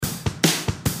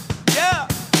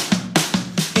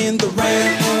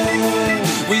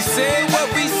say what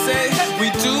we say, we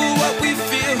do what we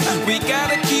feel. We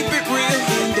gotta keep it real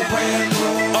in the Rant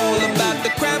Room. All about the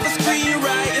craft of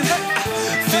screenwriting.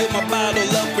 Fill my bottle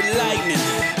up with lightning.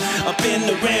 Up in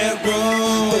the Rant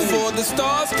Room. Before the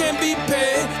stars can be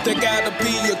paid, there gotta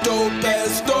be a dope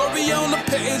ass story on the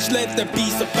page. Let the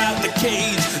beast about the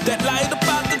cage, that light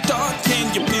about the dark. Can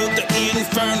you build the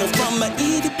inferno from an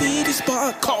itty bitty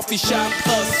spark? Coffee shop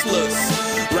hustlers,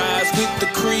 rise with the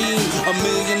cream. A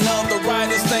million other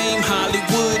writers, same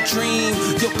Hollywood dream.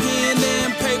 Your pen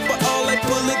and paper, all like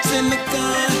bullets in the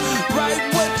gun. Write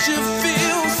what you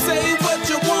feel, say what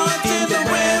you want in the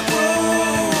Rant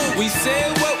Room. We say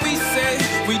what we say,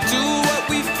 we do what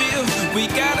we feel. We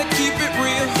gotta keep it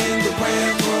real in the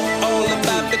Rant Room. All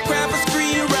about the craft of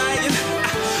screenwriting.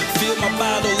 Fill my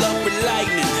bottle up with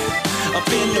lightning. Up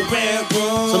in the Rant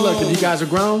Room. So look, if you guys are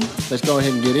grown, let's go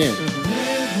ahead and get in.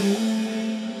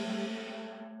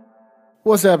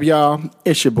 What's up, y'all?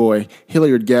 It's your boy,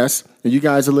 Hilliard Guest, and you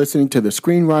guys are listening to the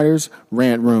Screenwriters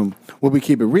Rant Room, where we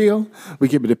keep it real, we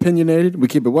keep it opinionated, we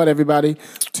keep it what, everybody?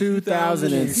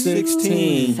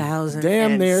 2016.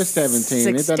 Damn near 17.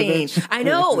 Ain't that a bitch? I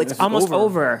know, it's almost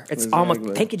over. It's Exactly. almost,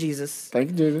 thank you, Jesus.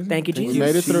 Thank you, Jesus. Thank you, Jesus. We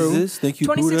made it through. Jesus. Thank you,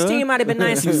 2016 might have been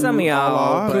nice for some of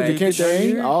y'all, Put your but kid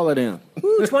thing, all of them.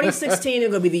 2016 is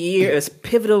going to be the year of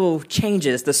pivotal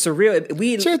changes. The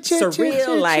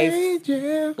surreal life,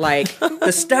 Yeah. like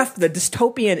the stuff, the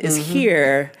dystopian is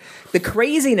here. The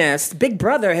craziness, Big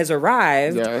Brother has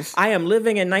arrived. Yes. I am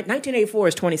living in 1984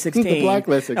 is 2016. The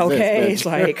blacklist exists, okay, bitch. it's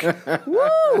like,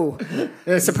 woo,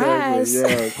 surprise.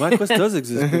 Exactly, yeah. Blacklist does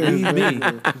exist. Believe me.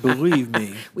 Believe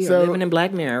me. We So, are living in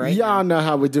Black Mirror, right? Y'all know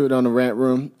how we do it on the Rant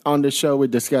Room. On the show, we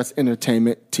discuss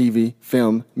entertainment, TV,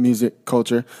 film, music,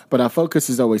 culture, but our focus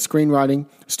is always screenwriting,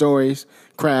 stories,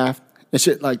 craft, and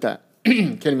shit like that.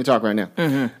 Can't even talk right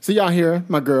now. So y'all hear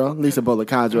my girl, Lisa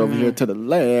Bolakaja, over here to the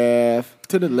left.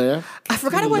 To the left. I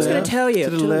forgot I was going to tell you. To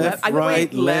the left,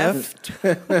 right, left.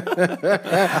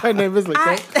 Her name is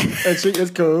Lisa, and she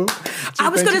is cool. I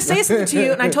was going to say something to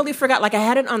you, and I totally forgot. Like, I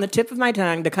had it on the tip of my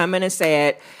tongue to come in and say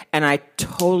it, and I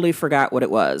totally forgot what it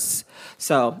was.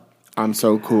 So... I'm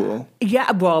so cool.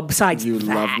 Yeah, well, besides You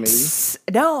that, love me.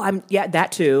 No,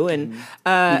 that too, and You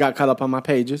got caught up on my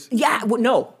pages. yeah, well,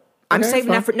 no, I'm Okay, saving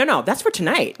fine. that for that's for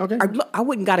tonight. Okay. I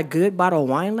went and got a good bottle of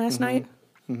wine last night,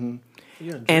 and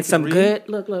some good.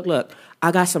 Look,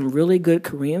 I got some really good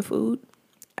Korean food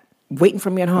waiting for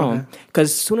me at home because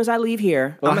as soon as I leave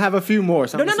here, Well, I have a few more.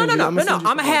 So no. I'm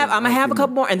gonna have a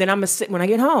couple more, and then I'm gonna sit when I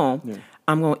get home.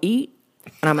 I'm gonna eat.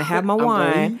 And I'm gonna have my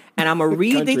wine, and I'm gonna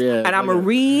read Country ass, and I'm gonna okay.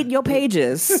 read your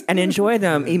pages and enjoy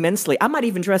them immensely. I might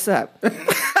even dress up.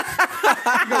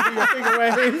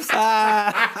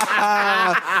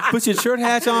 Put your shirt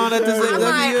hatch on at this.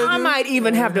 I might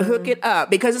even have to hook it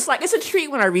up because it's a treat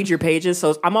when I read your pages.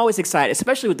 So I'm always excited,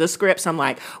 especially with the scripts. I'm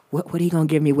like, what are you gonna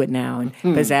give me with now? And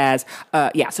pizzazz.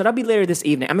 So that'll be later this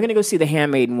evening. I'm gonna go see The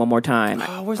Handmaiden one more time.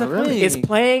 Oh, where's that playing? It's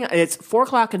playing. It's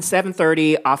 4:00 and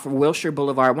 7:30 off of Wilshire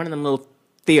Boulevard. One of them little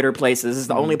theater places. It's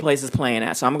the only place it's playing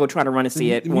at. So I'm gonna go try to run and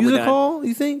see it. when we're Music done. hall,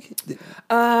 you think?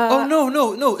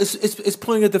 No. It's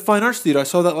playing at the Fine Arts Theater. I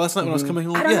saw that last night when I was coming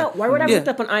home. I don't know. Why would I look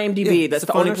up on IMDb? Yeah, That's it's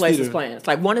the the only Fine place Arts it's Theater. playing. It's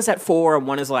like one is at 4 and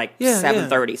one is like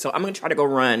 7:30. So I'm gonna try to go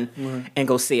run and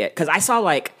go see it because I saw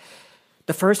like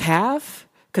the first half.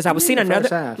 Because I was seeing the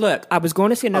first another half? look, I was going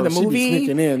to see another she be movie,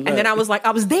 sneaking in, and then look.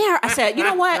 I was there. I said, you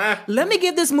know what? Let me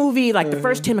give this movie like the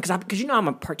first 10 because you know I'm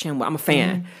a part-time, I'm a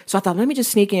fan. So I thought, let me just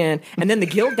sneak in, and then the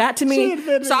guilt got to me.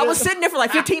 So I was sitting there for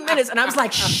like 15 minutes, and I was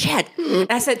like, shit.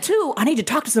 And I said, I need to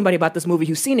talk to somebody about this movie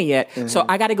who's seen it yet. So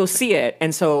I got to go see it,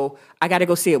 and so I got to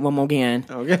go see it one more again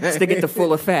just to get the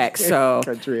full effect. So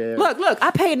Country ass. look,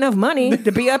 I paid enough money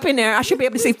to be up in there. I should be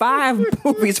able to see 5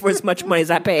 movies for as much money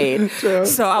as I paid.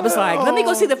 So I was like, let me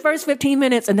go see the first 15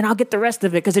 minutes, and then I'll get the rest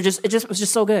of it because it was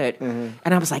just so good. And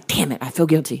I was like, damn it, I feel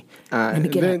guilty. Let me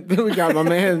get it. Then we got my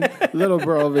man, little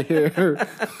bro over here.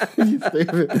 You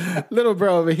stupid. Little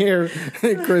bro over here,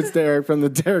 Chris Derrick from the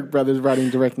Derrick Brothers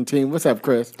Writing Directing Team. What's up,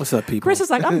 Chris? What's up, people? Chris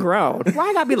is like, I'm grown. Why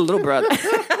I gotta be the little brother?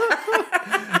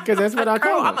 Because that's what I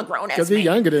call him. I'm a grown-ass Because he's man.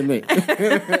 younger than me.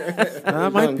 I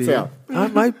might be. Himself. I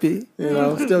might be. You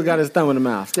know, still got his thumb in the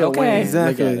mouth. Still Okay. winning.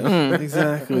 Exactly. Look at him.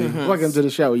 Exactly. Welcome to the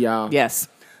show, y'all. Yes.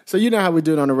 So you know how we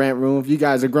do it on the Rant Room. If you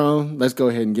guys are grown, let's go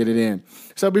ahead and get it in.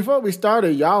 So before we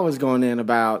started, y'all was going in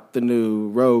about the new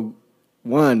Rogue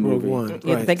One movie. Rogue One. You have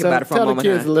to Right. think So about it for a tell the moment.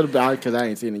 kids huh? a little bit, because I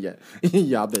ain't seen it yet.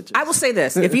 Y'all bitches. I will say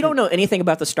this. If you don't know anything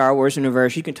about the Star Wars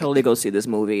universe, you can totally go see this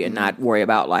movie and not worry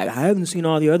about, like, I haven't seen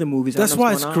all the other movies. I don't That's know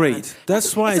why what's it's going on. great.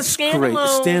 That's why It's it's a great.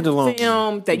 Standalone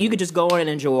film that you could just go in and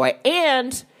enjoy.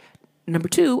 And number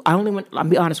 2, I'll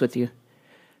be honest with you.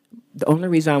 The only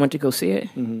reason I went to go see it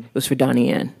was for Donnie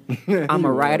Yen. I'm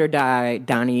a ride or die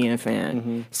Donnie Yen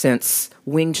fan since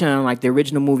Wing Chun, like the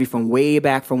original movie from way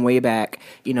back.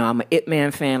 You know, I'm an Ip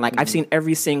Man fan. Like I've seen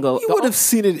every single. You would have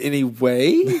seen it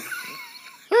anyway.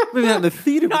 Maybe not in the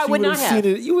theater, No, but I you would would not have have.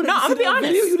 seen it. You would No, have I'm seen gonna be it on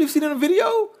honest. video. You would have seen it on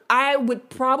video. I would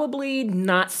probably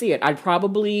not see it. I'd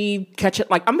probably catch it.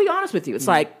 Like I'm gonna be honest with you. It's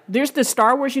like there's the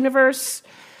Star Wars universe.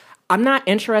 I'm not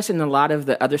interested in a lot of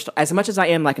the other as much as I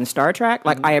am like in Star Trek.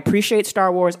 Like I appreciate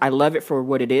Star Wars. I love it for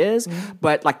what it is.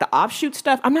 But like the offshoot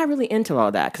stuff, I'm not really into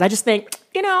all that because I just think,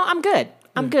 you know, I'm good.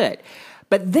 I'm good.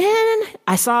 But then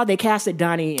I saw they casted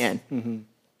Donnie Yen.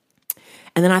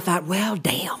 And then I thought, well,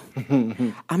 damn,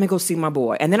 I'm gonna go see my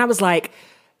boy. And then I was like,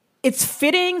 it's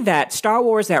fitting that Star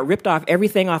Wars that ripped off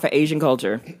everything off of Asian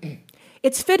culture.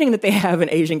 It's fitting that they have an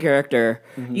Asian character,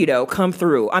 you know, come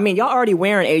through. I mean, y'all already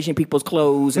wearing Asian people's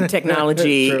clothes and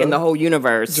technology in the whole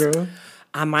universe. True.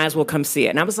 I might as well come see it.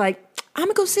 And I was like, I'm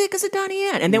gonna go see it because of Donnie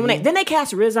Yen. And then when they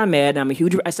cast Riz Ahmed, I'm a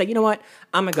huge. I said, you know what?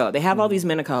 I'm gonna go. They have all these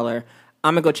men of color.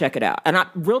 I'm gonna go check it out. And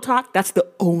real talk, that's the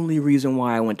only reason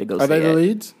why I went to go see it. Are they the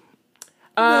leads?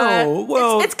 No,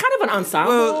 well, it's kind of an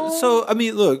ensemble. well, so I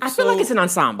mean, look, I feel like it's an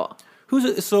ensemble. who's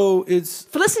it? So it's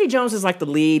Felicity Jones is like the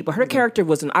lead, but her character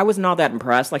wasn't. I wasn't all that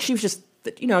impressed. Like she was just,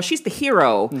 you know, she's the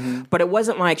hero, but it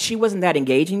wasn't like she wasn't that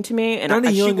engaging to me. And Donnie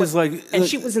she Yen was is like, and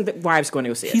she wasn't the, why I was going to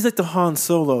go see it. he's like the Han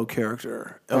Solo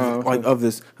character of, like of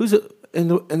this. Who's it?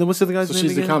 And what's the other guy's So name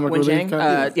she's the again? comic Wen relief Zhang?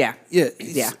 kind of- Yeah. Yeah,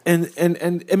 Yeah.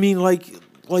 and I mean, like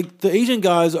the Asian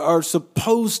guys are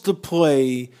supposed to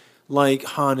play like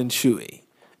Han and Chewie.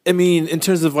 I mean, in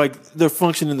terms of like their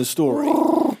function in the story.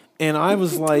 And I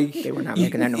was like, They were not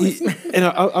making that noise. And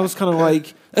I was kind of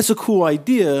like, that's a cool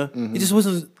idea. It just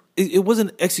wasn't. It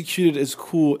wasn't executed as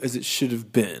cool as it should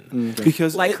have been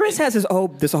because Like Chris has this whole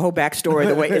backstory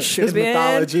the way it should have His been,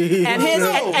 mythology. and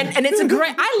and it's a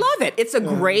great. I love it. It's a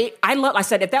great. I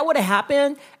said if that would have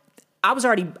happened, I was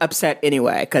already upset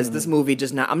anyway because this movie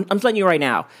just not. I'm telling you right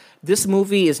now, this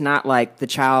movie is not like the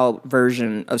child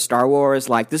version of Star Wars.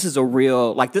 Like this is a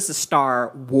real. Like this is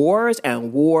Star Wars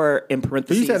and war in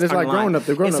parentheses. You said it's like underlined. grown up,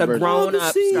 the grown It's up a version. grown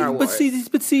up Star Wars.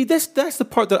 But see, that's the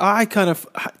part that I kind of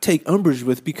take umbrage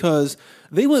with because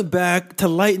they went back to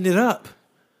lighten it up.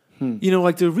 You know,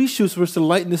 like the reshoots were to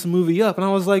lighten this movie up, and I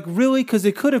was like, really? Because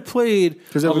it could have played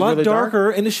 'Cause it a was lot really dark?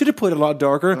 darker, and it should have played a lot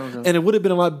darker, and it would have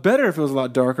been a lot better if it was a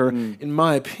lot darker, in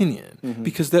my opinion.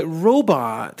 Because that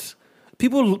robot,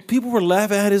 people were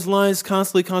laughing at his lines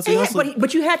constantly. Yeah,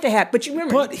 but you had to have. But you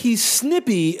remember. But he's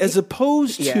snippy as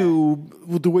opposed to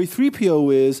the way 3PO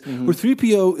is, where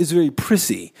 3PO is very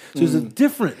prissy. So there's a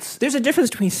difference. there's a difference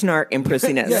between snark and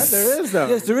prissiness. Yes, there is though.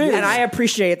 Yes, there is. And I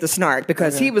appreciate the snark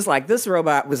because he was like, this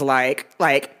robot was like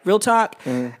real talk.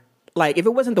 Like if it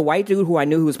wasn't the white dude who I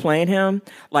knew who was playing him,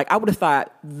 like I would have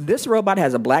thought this robot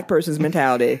has a black person's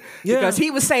mentality because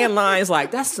he was saying lines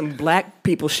like that's some black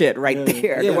people shit right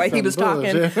there. The way he some was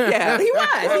talking, bullshit. yeah, he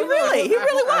was. He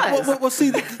really was. Well,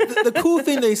 see, the cool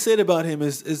thing they said about him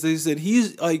is they said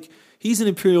he's an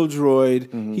Imperial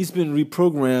droid. He's been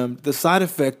reprogrammed. The side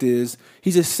effect is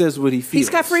he just says what he feels. He's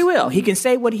got free will. He can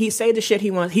say the shit he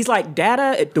wants. He's like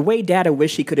Data, the way Data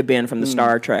wish he could have been from the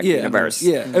Star Trek universe.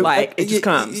 Yeah, like it just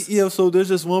comes. You know, so there's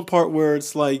this one part where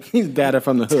it's like He's Data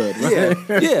from the hood,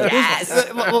 right? yeah.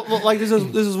 Yes. Like there's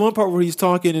this one part where he's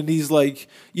talking and he's like,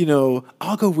 you know,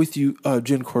 I'll go with you,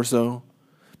 Jen Corso.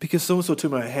 Because so and so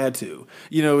told me I had to,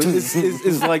 you know,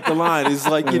 it's like the line is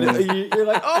like, you know, you're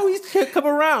like, oh, he can't come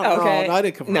around. Okay. No, I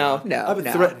didn't come around. No, I've been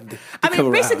no. threatened. To I come mean,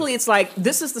 around. basically, it's like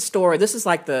this is the story. This is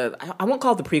like I won't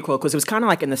call it the prequel because it was kind of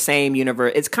like in the same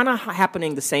universe. It's kind of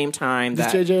happening the same time Is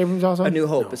that J.J. Abrams also? A New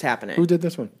Hope is happening. Who did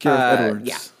this one? Gareth Edwards.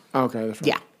 yeah. Oh, okay, that's right.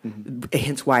 Yeah.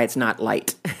 Hence why it's not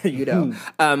light, you know.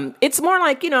 It's more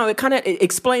like, you know, it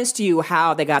explains to you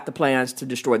how they got the plans to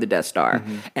destroy the Death Star.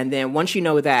 And then once you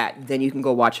know that, then you can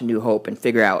go watch A New Hope and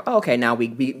figure out, okay, now we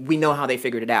know how they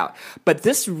figured it out. But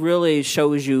this really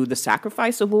shows you the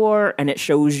sacrifice of war, and it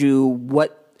shows you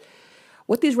what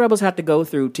these rebels have to go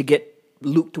through to get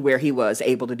Luke to where he was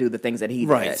able to do the things that he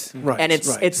did. Right. And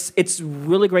it's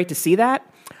really great to see that.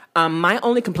 My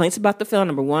only complaints about the film,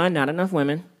 number one, not enough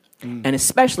women. And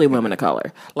especially women of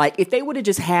color. Like, if they would have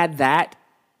just had that,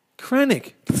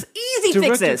 Krennic. easy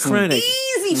Director fixes. Krennic.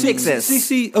 Easy fixes.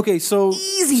 See, okay, so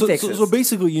Easy so, fixes. So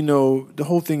basically, you know, the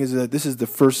whole thing is that this is the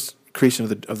first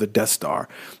creation of the Death Star,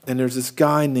 and there's this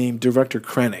guy named Director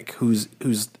Krennic who's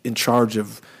in charge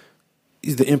of.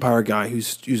 He's the Empire guy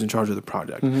who's in charge of the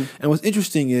project. And what's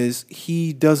interesting is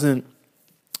he doesn't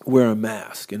wear a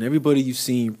mask, and everybody you've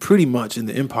seen pretty much in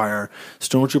the Empire,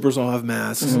 stormtroopers all have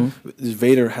masks.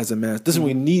 Vader has a mask. Doesn't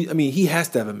really need. I mean, he has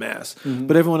to have a mask,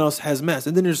 but everyone else has masks.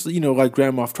 And then there's like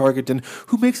Grand Moff Tarkin,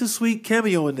 who makes a sweet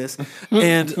cameo in this,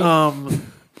 and and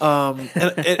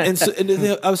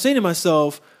I was saying to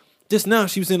myself just now,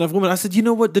 she was saying enough woman. I said, you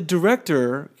know what, the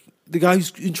director, the guy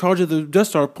who's in charge of the Death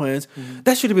Star plans,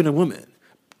 that should have been a woman.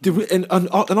 And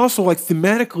also like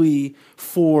thematically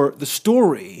for the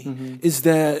story is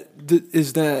that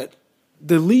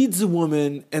the lead's a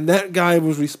woman, and that guy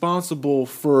was responsible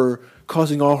for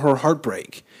causing all her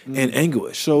heartbreak and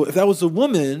anguish. So if that was a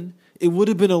woman, it would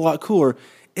have been a lot cooler.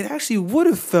 It actually would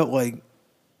have felt like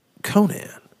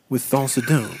Conan with Thulsa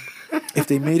Doom. If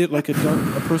they made it like a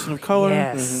person of color,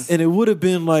 and it would have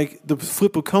been like the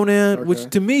flip of Conan, which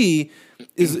to me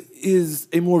is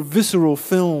a more visceral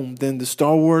film than the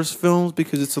Star Wars films,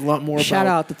 because it's a lot more. Shout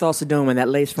out to Thulsa Doom and that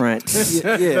lace front.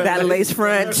 That lace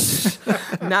front,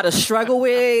 not a struggle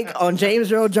wig on James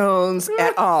Earl Jones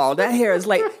at all. That hair is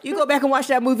like, you go back and watch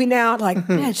that movie now, like,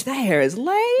 bitch, that hair is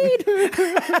laid.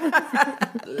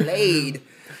 Laid.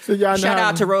 So y'all Shout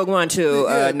out to Rogue One too.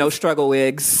 No struggle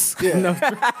wigs. Yeah. No,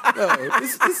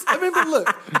 I mean,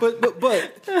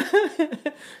 but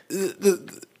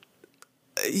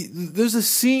there's a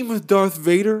scene with Darth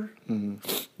Vader,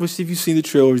 which if you've seen the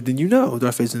trailers, then you know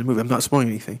Darth Vader's in the movie. I'm not spoiling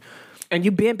anything. And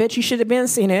you bet you should have been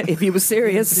seen it if you was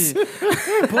serious. But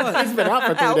it's been out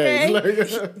for 3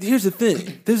 days. Here's the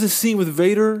thing. There's a scene with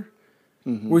Vader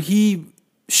where he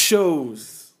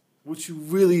shows what you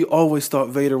really always thought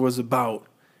Vader was about,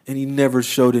 and he never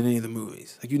showed in any of the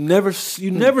movies. Like you never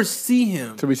see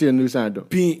him. So we see a new side though.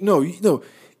 No.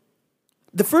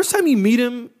 The first time you meet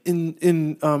him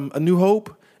in A New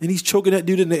Hope, and he's choking that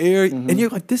dude in the air, and you're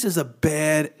like, this is a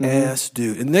badass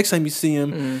dude. And the next time you see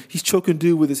him, he's choking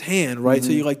dude with his hand, right?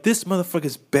 So you're like, this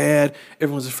motherfucker's bad.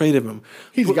 Everyone's afraid of him.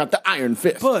 He's got the iron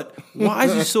fist. But why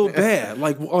is he so bad?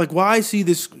 Like why is he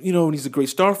this? And he's a great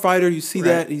starfighter. You see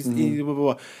that he's blah, blah,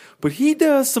 blah. But he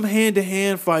does some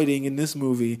hand-to-hand fighting in this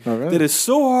movie that is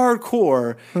so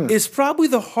hardcore. It's probably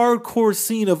the hardcore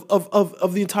scene of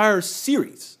the entire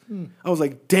series. I was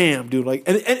like, damn, dude. Like,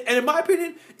 and in my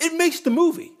opinion, it makes the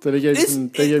movie. So they gave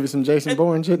you some Jason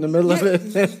Bourne shit in the middle of it.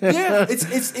 Yeah,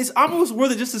 it's almost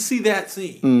worth it just to see that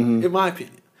scene, in my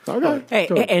opinion. Okay. Hey,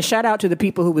 cool. and shout out to the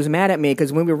people who was mad at me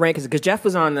because when we were ranking, because Jeff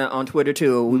was on Twitter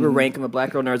too. We were ranking with Black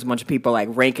Girl Nerds, a bunch of people like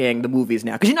ranking the movies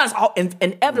now, because it's all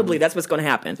inevitably that's what's going to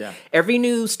happen. Yeah. Every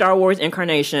new Star Wars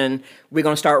incarnation, we're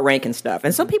going to start ranking stuff,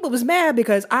 and some people was mad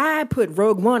because I put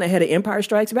Rogue One ahead of Empire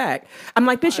Strikes Back. I'm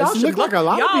like, bitch, y'all should like a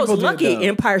lot of y'all people was lucky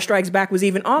Empire Strikes Back was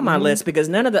even on my list, because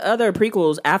none of the other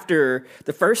prequels after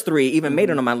the first three even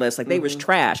made it on my list. Like they was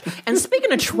trash. And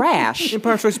speaking of trash,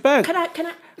 Empire Strikes Back. Can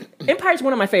I? Empire's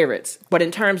one of my favorites, but in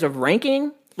terms of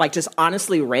ranking, like just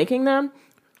honestly ranking them,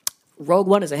 Rogue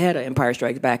One is ahead of Empire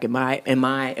Strikes Back in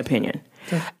my opinion.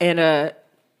 And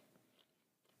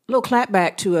little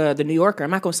clapback to the New Yorker.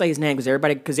 I'm not going to say his name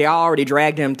because they already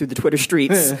dragged him through the Twitter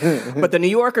streets. But the New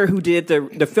Yorker who did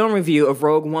the film review of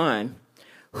Rogue One,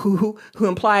 who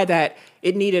implied that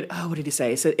it needed, what did he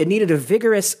say? He said it needed a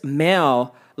vigorous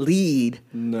male lead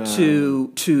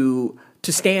to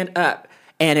stand up.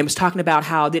 And it was talking about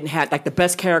how it didn't have like the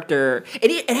best character.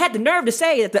 It had the nerve to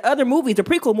say that the other movies, the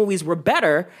prequel movies, were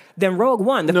better than Rogue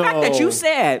One. The fact that you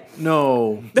said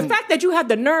the fact that you had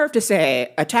the nerve to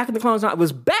say Attack of the Clones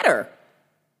was better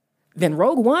than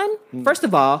Rogue One. First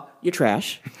of all, you're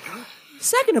trash.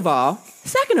 Second of all,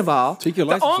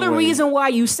 the only reason why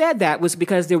you said that was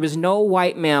because there was no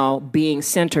white male being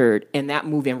centered in that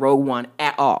movie in Rogue One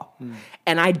at all.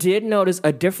 And I did notice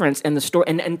a difference in the story,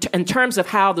 and in terms of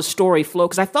how the story flowed,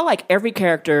 because I felt like every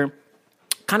character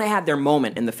kind of had their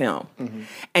moment in the film.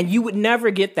 And you would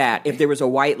never get that if there was a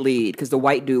white lead, because the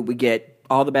white dude would get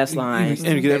all the best lines.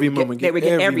 And get every moment. They would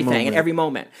get everything at every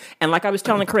moment. And like I was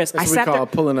telling Chris, I sat there.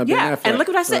 Pulling up and look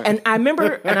what I said. Right. And I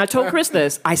remember, and I told Chris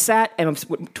this, I sat and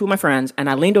with two of my friends, and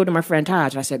I leaned over to my friend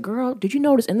Taj, and I said, girl, did you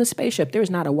notice in the spaceship there's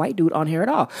not a white dude on here at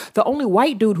all? The only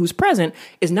white dude who's present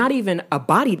is not even a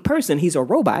bodied person. He's a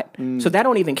robot. So that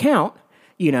don't even count.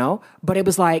 But it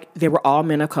was like they were all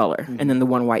men of color, and then the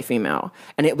one white female.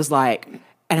 And it was like,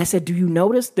 and I said, do you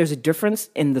notice there's a difference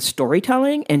in the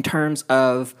storytelling in terms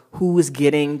of who is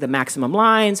getting the maximum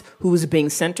lines, who is being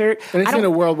centered? And it's in a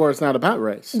world where it's not about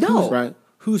race. No. Right?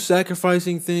 Who's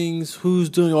sacrificing things? Who's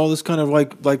doing all this kind of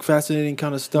like fascinating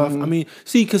kind of stuff? I mean,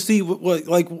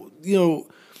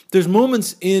 there's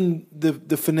moments in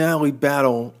the finale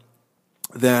battle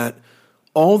that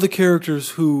all the characters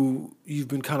who you've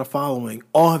been kind of following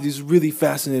all have these really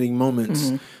fascinating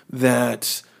moments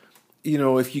that,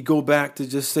 if you go back to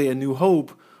just say A New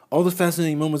Hope, all the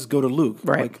fascinating moments go to Luke.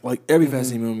 Right. Like every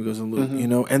fascinating moment goes to Luke, you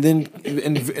know? And then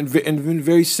and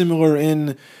very similar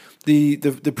in the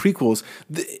prequels.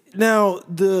 Now,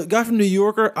 the guy from New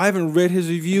Yorker, I haven't read his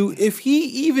review. If he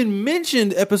even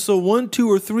mentioned episode 1, 2,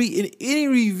 or 3 in any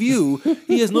review,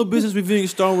 he has no business reviewing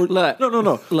Star Wars. Look.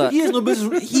 No. Look. He has no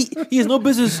business. He has no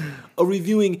business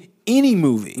reviewing any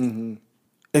movie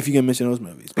if you can mention those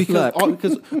movies. Because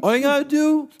all you gotta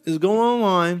do is go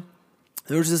online.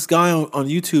 There's this guy on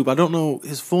YouTube. I don't know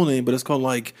his full name, but it's called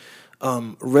like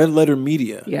Red Letter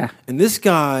Media. Yeah. And this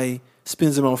guy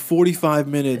spends about 45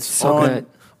 minutes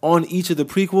on each of the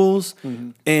prequels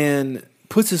and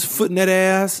puts his foot in that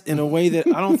ass in a way that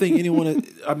I don't think anyone.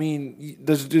 I mean,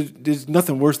 there's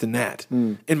nothing worse than that,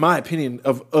 in my opinion,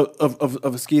 of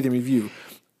a scathing review.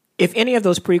 If any of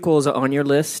those prequels are on your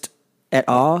list at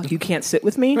all, you can't sit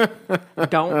with me.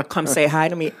 Don't come say hi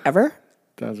to me ever.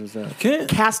 That's what's up. Can't.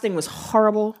 Casting was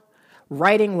horrible.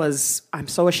 Writing was, I'm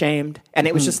so ashamed. And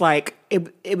it was just like,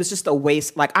 it was just a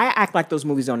waste. Like, I act like those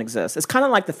movies don't exist. It's kind of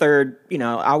like the third, you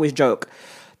know, I always joke,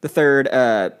 the third,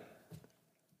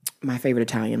 my favorite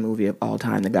Italian movie of all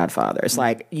time, The Godfather. It's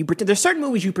like, you pretend, there's certain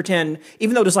movies you pretend,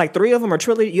 even though there's like 3 of them or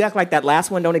trilogy, you act like that last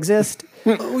one don't exist.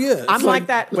 Oh yeah, I'm like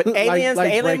that with aliens, like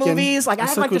the alien Breaking. movies. Like I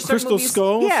act like like there's with certain Crystal movies.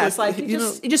 Skull. Yeah, It's it's like like,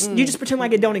 you just pretend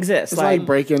like it don't exist. It's like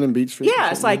Breaking and Beach Street. Yeah,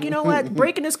 it's like, you know what,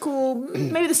 Breaking is cool,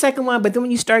 maybe the second one, but then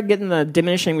when you start getting the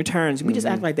diminishing returns, we just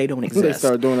act like they don't exist. They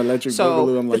start doing Electric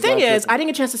Boogaloo. I'm The like, thing that's is, I didn't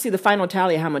get a chance to see the final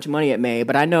tally of how much money it made,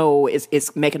 but I know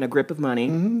it's making a grip of money.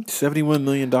 $71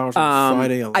 million from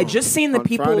Friday alone. I just seen the On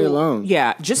people. Friday alone.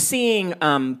 Yeah, just seeing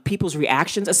people's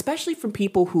reactions, especially from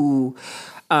people who,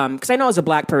 because I know as a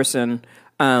black person,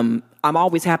 I'm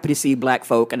always happy to see black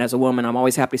folk, and as a woman, I'm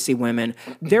always happy to see women.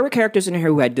 There were characters in here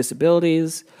who had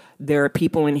disabilities. There are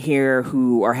people in here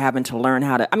who are having to learn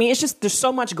how to. I mean, it's just there's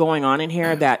so much going on in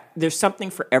here that there's something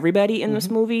for everybody in this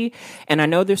movie. And I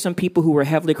know there's some people who were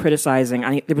heavily criticizing.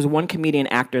 There was one comedian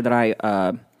actor that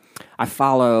I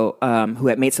follow who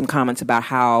had made some comments about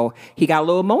how he got a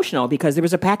little emotional because there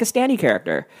was a Pakistani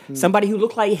character, somebody who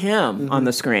looked like him on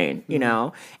the screen, you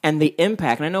know, and the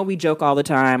impact. And I know we joke all the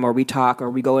time or we talk or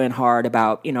we go in hard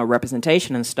about, you know,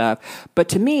 representation and stuff. But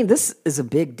to me, this is a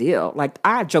big deal. Like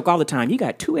I joke all the time. You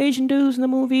got 2 Asian dudes in the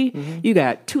movie. You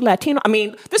got 2 Latino. I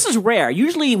mean, this is rare.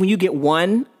 Usually when you get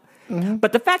one,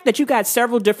 but the fact that you got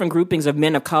several different groupings of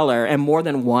men of color and more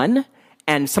than one,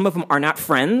 and some of them are not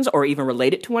friends or even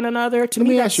related to one another. To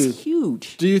me, that's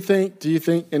huge. Do you think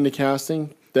in the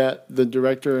casting that the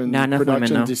director and Not enough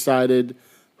production women, no. decided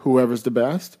whoever's the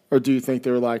best, or do you think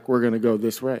they were like, we're going to go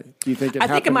this way? Do you think it? I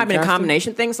think it might have been a combination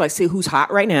of things, like see who's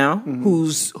hot right now,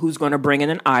 who's going to bring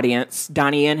in an audience.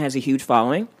 Donnie Yen has a huge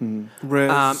following.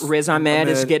 Riz Ahmed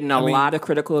is getting a lot of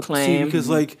critical acclaim. See, because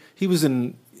like he was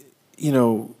in, you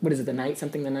know, What is it? The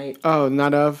Night? Oh,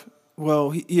 not of.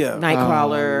 well,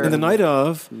 Nightcrawler. in the night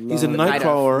of, he's a Night of.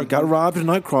 Nightcrawler, got robbed in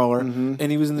Nightcrawler,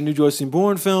 and he was in the new Joyce and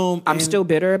Bourne film. I'm still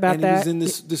bitter about and that. he was in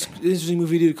this interesting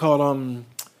movie he did called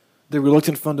The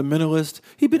Reluctant Fundamentalist.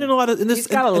 He's been in a lot of. He's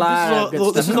got a lot of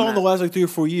good This stuff is all in in the that. last like 3 or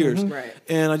 4 years, Right.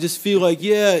 And I just feel like,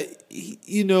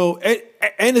 you know,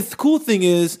 and the cool thing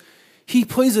is, he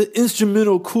plays an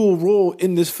instrumental, cool role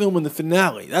in this film in the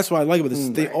finale. That's what I like about this.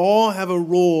 They all have a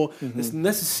role that's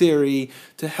necessary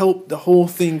to help the whole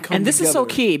thing come And this is so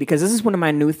together. key because this is one of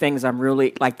my new things. I'm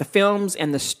really like the films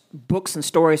and the books and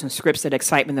stories and scripts that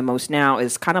excite me the most now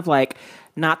is kind of like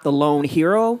not the lone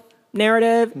hero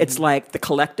narrative. It's like the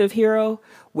collective hero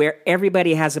where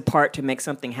everybody has a part to make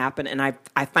something happen. And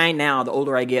I find now the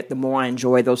older I get, the more I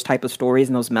enjoy those type of stories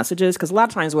and those messages because a lot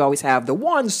of times we always have the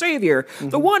one savior,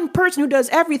 the one person who does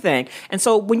everything. And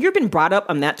so when you've been brought up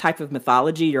on that type of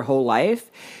mythology your whole life,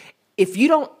 if you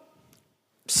don't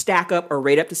stack up or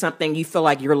rate up to something, you feel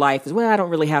like your life is, well, I don't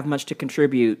really have much to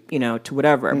contribute, you know, to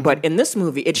whatever. But in this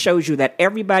movie, it shows you that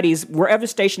everybody's, wherever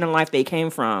station in life they came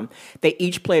from, they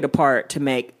each played a part to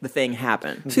make the thing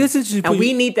happen. See, that's interesting. And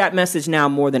we need that message now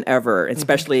more than ever,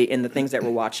 especially in the things that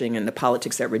we're watching and the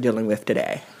politics that we're dealing with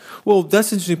today. Well,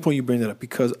 that's an interesting point you bring that up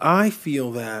because I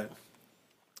feel that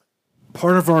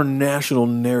part of our national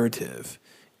narrative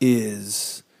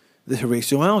is the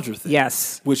Horatio Alger thing.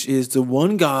 Yes. Which is the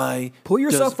one guy... Pull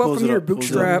yourself up from your pulls it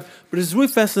bootstrap. up. But it's a really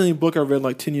fascinating book I read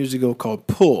like 10 years ago called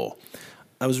Pull.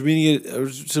 I was reading it, there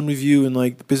was some review in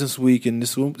like Business Week, and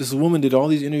this woman did all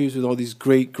these interviews with all these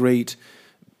great,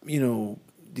 you know,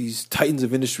 these titans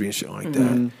of industry and shit like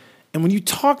that. And when you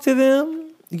talk to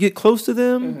them, you get close to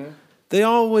them, they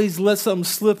always let something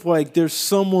slip like there's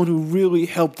someone who really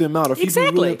helped them out. Or people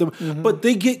who really helped them, but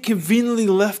they get conveniently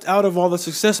left out of all the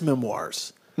success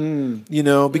memoirs. You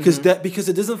know, because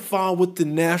it doesn't follow with the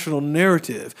national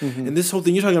narrative. And this whole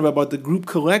thing you're talking about the group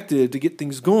collective to get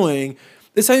things going,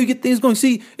 it's how you get things going.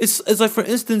 See, it's like, for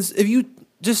instance, if you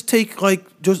just take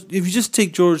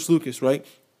George Lucas, right?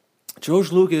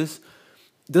 George Lucas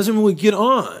doesn't really get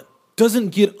on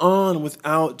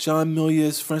without John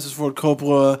Milius, Francis Ford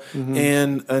Coppola,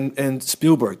 and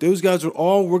Spielberg. Those guys are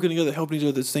all working together, helping each other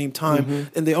at the same time,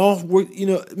 and they all work. You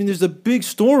know, I mean, there's a big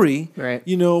story, right,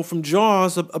 you know, from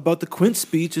Jaws about the Quint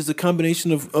speech. Is a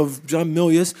combination of John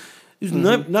Milius, who's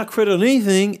not credited on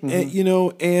anything, and, you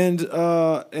know,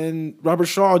 and Robert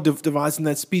Shaw devising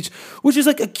that speech, which is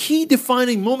like a key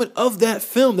defining moment of that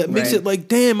film that makes it like,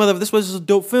 damn, mother, this was a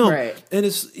dope film. Right. And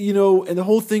it's, you know, and the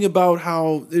whole thing about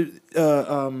how,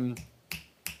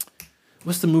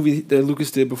 what's the movie that Lucas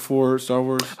did before Star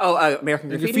Wars? Oh, American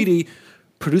Graffiti.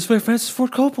 Produced by Francis Ford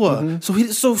Coppola.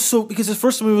 So because his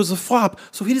first movie was a flop,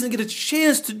 so he doesn't get a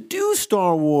chance to do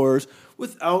Star Wars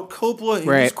without Coppola in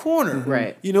his corner.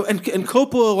 Right. You know, and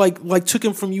Coppola like took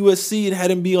him from USC and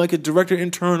had him be like a director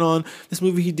intern on this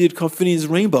movie he did called Phineas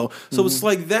Rainbow. So it's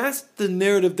like, that's the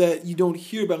narrative that you don't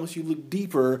hear about unless you look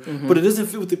deeper, but it doesn't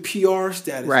fit with the PR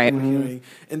status that we're hearing.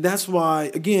 And that's why,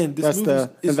 again, this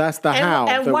movie is that's the how.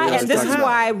 And why? And this is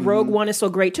why Rogue One is so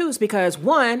great too, is because,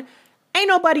 one, ain't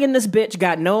nobody in this bitch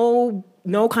got no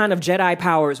kind of Jedi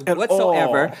powers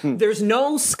whatsoever. There's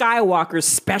no Skywalker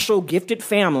special gifted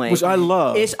family, which I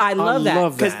love. I love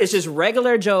that because it's just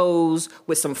regular Joes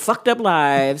with some fucked up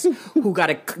lives who got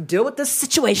to deal with this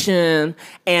situation,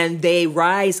 and they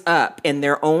rise up in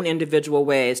their own individual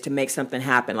ways to make something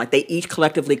happen. Like, they each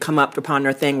collectively come up upon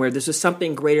their thing where this is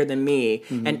something greater than me,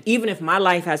 and even if my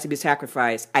life has to be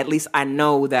sacrificed, at least I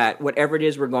know that whatever it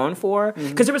is we're going for.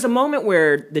 Because there was a moment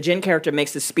where the Jyn character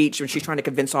makes this speech when she's trying to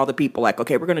convince all the people, like,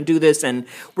 okay, we're going to do this, and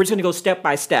we're just going to go step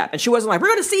by step. And she wasn't like, we're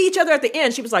going to see each other at the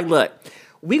end. She was like, look,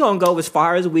 we going to go as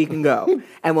far as we can go.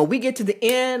 And when we get to the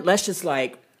end, let's just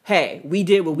like, hey, we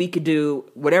did what we could do.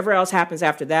 Whatever else happens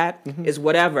after that is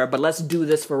whatever, but let's do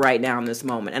this for right now in this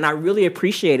moment. And I really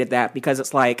appreciated that, because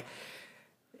it's like,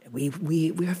 we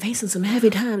are facing some heavy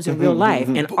times in real life,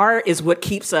 and art is what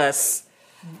keeps us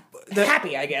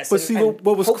happy, I guess. But see,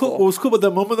 what was cool about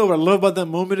that moment, though, what I love about that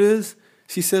moment is,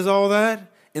 she says all that,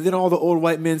 and then all the old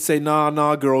white men say,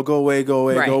 nah, girl, go away.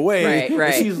 Right.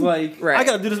 And she's like, I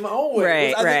got to do this my own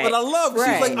way. But I love her.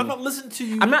 She's like, I'm not listening to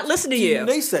you. I'm not listening to you.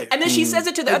 They say. And then she says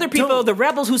it to the other people, the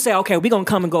rebels, who say, okay, we're going to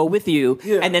come and go with you.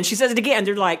 Yeah. And then she says it again.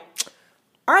 They're like,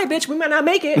 all right, bitch, we might not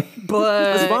make it,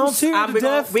 but let's volunteer to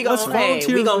death. We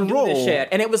gonna do this shit.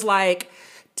 And it was like,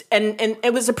 and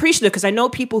it was appreciative, because I know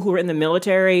people who were in the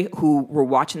military who were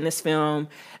watching this film,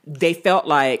 they felt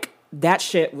like that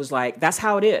shit was like, that's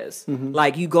how it is.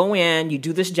 Like, you go in, you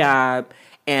do this job,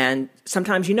 and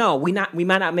sometimes, you know, we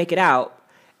might not make it out,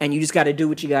 and you just got to do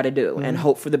what you got to do and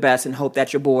hope for the best, and hope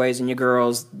that your boys and your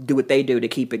girls do what they do to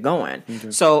keep it going.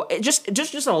 So it just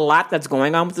a lot that's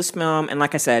going on with this film. And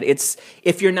like I said, it's,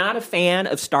 if you're not a fan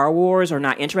of Star Wars or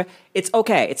not interested, it's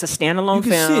okay. It's a standalone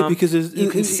film. See it because you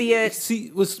can see it. See,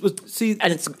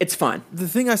 and it's fun. The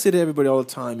thing I say to everybody all the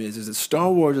time is that Star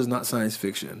Wars is not science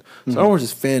fiction. Star Wars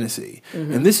is fantasy,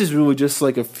 and this is really just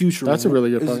like a future. That's a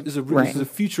really good point. It's a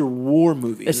future war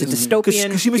movie. It's a dystopian.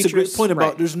 Because she makes a great point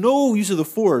about there's no use of the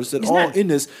Force at all in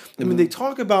this. I mean, they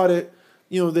talk about it.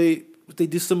 You know, they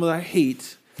do some of that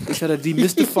hate. They try to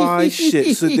demystify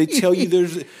shit. So they tell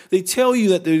you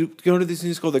that they're going to these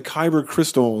things called the Kyber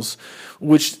crystals,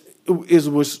 which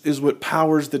is what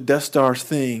powers the Death Star's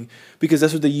thing, because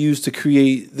that's what they use to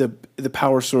create the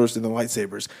power source in the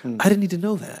lightsabers. I didn't need to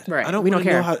know that. Right. I don't We don't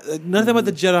care. know how. Nothing about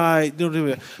the Jedi. Don't do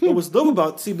that. But what's dope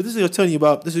about but this is what I'm telling you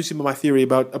about. This is my theory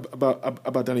about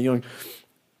Donnie Young.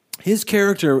 His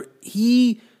character,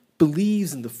 he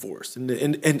believes in the Force, and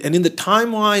in the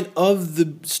timeline of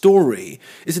the story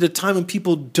is at a time when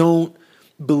people don't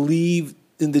believe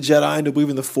in the Jedi and to believe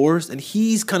in the Force, and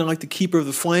he's kind of like the keeper of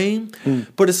the flame.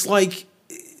 But it's like,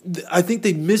 I think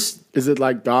they missed. Is it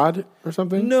like God or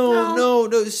something? No.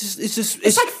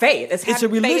 It's like faith. It's a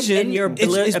religion. Faith in your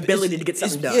ability to get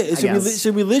something done. It's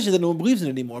a religion that no one believes in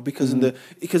anymore, because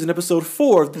in episode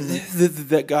 4,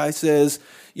 that guy says,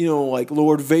 you know, like,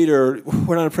 Lord Vader,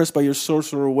 we're not impressed by your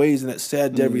sorcerer ways and that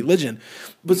sad dead religion.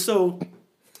 But so.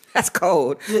 That's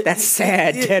cold. That's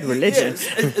sad, dead religion.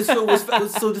 Yes.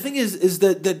 So the thing is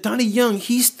that Donnie Young,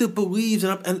 he still believes,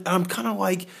 and I'm kind of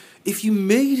like, if you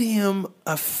made him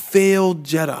a failed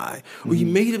Jedi, or you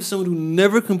made him someone who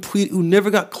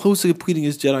never got close to completing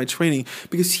his Jedi training,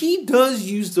 because he does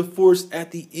use the Force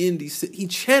at the end. He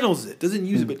channels it, doesn't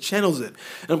use it, but channels it.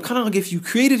 And I'm kind of like, if you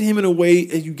created him in a way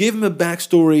and you gave him a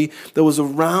backstory that was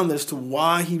around as to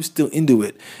why he was still into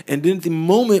it, and then at the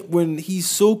moment when he's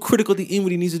so critical at the end,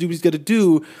 what he needs to do, what he's got to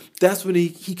do, that's when he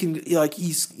can, like,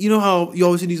 he's, you know how you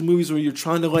always see these movies where you're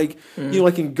trying to, like, you know,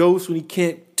 like in Ghost when he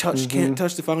can't touch,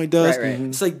 the finally does. Right.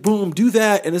 It's like, boom, do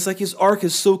that, and it's like his arc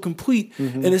is so complete,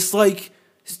 and it's like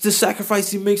the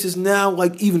sacrifice he makes is now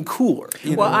like even cooler.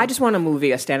 Well, I just want a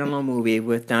standalone movie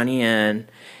with Donnie Yen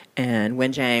and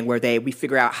Wen Zhang, where we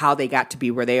figure out how they got to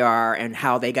be where they are and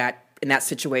how they got in that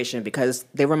situation, because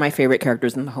they were my favorite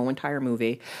characters in the whole entire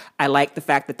movie. I like the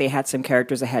fact that they had some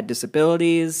characters that had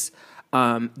disabilities,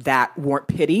 that weren't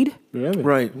pitied. Really?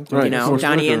 Right. You know,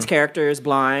 Donnie Yen's character is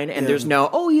blind, and there's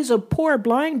no, he's a poor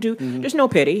blind dude. There's no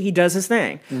pity. He does his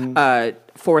thing.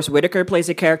 Forrest Whitaker plays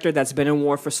a character that's been in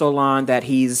war for so long that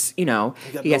he's, you know,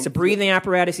 he has a breathing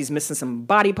apparatus. He's missing some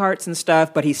body parts and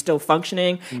stuff, but he's still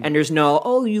functioning. And there's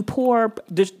no, you poor.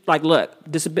 There's like, look,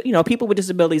 people with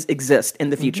disabilities exist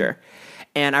in the future.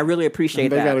 And I really appreciate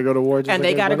that. They got to go to war, and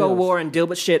they got to go to war and deal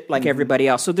with shit like everybody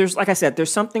else. So there's, like I said,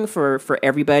 there's something for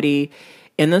everybody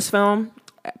in this film.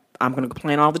 I'm going to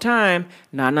complain all the time.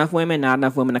 Not enough women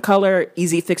of color.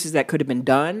 Easy fixes that could have been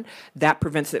done. That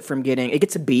prevents it from getting. It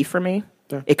gets a B for me.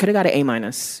 Yeah. It could have got an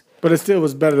A-. But it still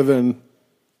was better than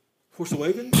Force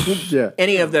Awakens. Yeah.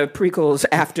 Any of the prequels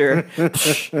after.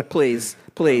 Please.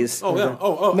 Oh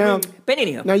yeah. Now, but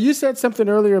anyhow. Now you said something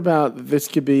earlier about this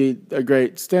could be a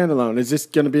great standalone. Is this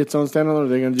going to be its own standalone? Or are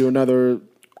they going to do another?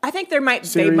 I think they might.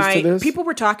 People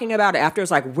were talking about it after.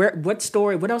 It's like, what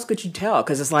story? What else could you tell?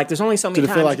 Because it's like there's only so many times.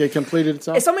 Did it feel like it completed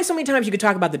itself? It's only so many times you could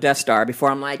talk about the Death Star before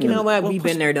I'm like, you know what? We've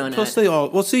been there, done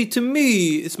that. Well, see, to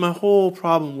me, it's my whole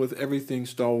problem with everything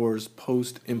Star Wars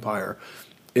post Empire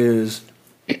is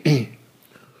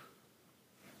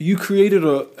you created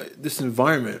this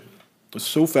environment that's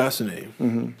so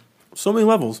fascinating, so many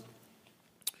levels.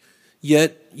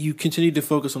 Yet you continue to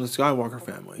focus on the Skywalker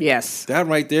family. Yes, that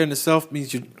right there in itself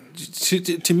means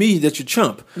to me that you're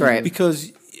chump, right?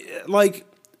 Because, like,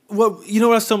 what I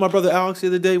was telling my brother Alex the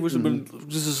other day, which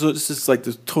this is like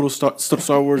the total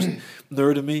Star Wars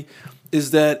nerd of me, is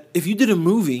that if you did a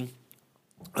movie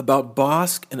about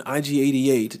Bosk and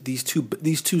IG-88,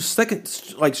 these two second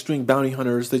string bounty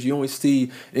hunters that you always see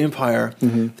in Empire,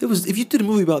 if you did a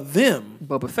movie about them,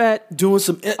 Boba Fett doing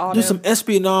some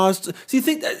espionage, so you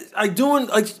think that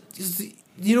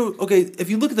if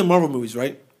you look at the Marvel movies,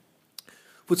 right?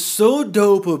 What's so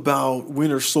dope about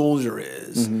Winter Soldier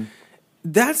is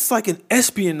that's like an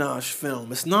espionage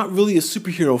film. It's not really a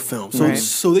superhero film.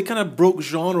 So they kind of broke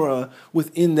genre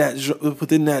within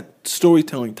that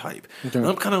storytelling type. Okay. And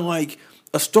I'm kind of like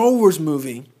a Star Wars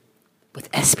movie with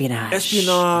espionage,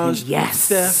 yes,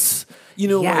 thefts.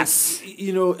 Yes.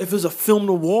 If there's a film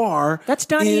noir, that's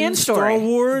Donnie Yen story. Star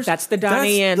Wars, that's the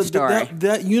Donnie Yen story.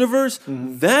 That universe,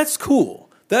 that's cool.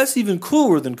 That's even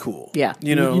cooler than cool. Yeah,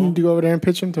 you need to go over there and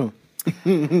pitch him to him.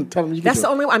 Tell them that's the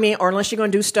only. Or unless you're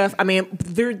going to do stuff.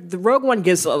 The Rogue One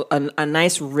gives a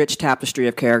nice, rich tapestry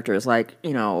of characters. Like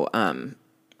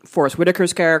Forrest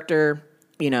Whitaker's character.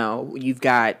 You've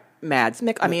got Mads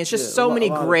Mikkelsen. It's just so many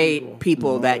great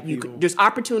people that you could. There's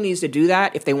opportunities to do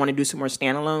that if they want to do some more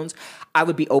standalones. I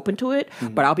would be open to it,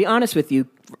 but I'll be honest with you.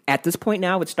 At this point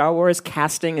now with Star Wars,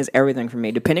 casting is everything for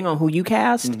me. Depending on who you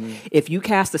cast, if you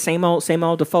cast the same old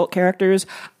default characters,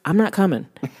 I'm not coming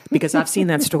because I've seen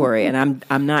that story and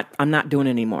I'm not doing it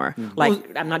anymore.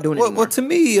 I'm not doing it anymore. Well, to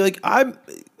me, like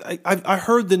I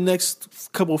heard the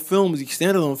next couple of films, the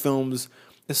standalone films.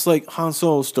 It's like Han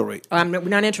Solo's story. I'm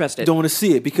not interested. Don't want to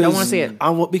see it because don't want to see it.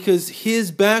 Because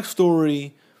his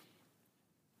backstory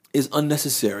is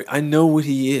unnecessary. I know what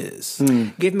he is.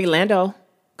 Give me Lando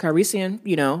Calrissian.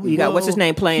 You got what's his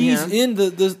name playing he's him. He's in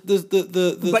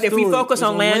the But if we focus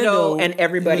on Lando and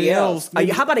everybody else,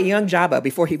 how about a young Jabba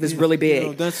before he was really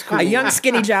big? That's cool. A young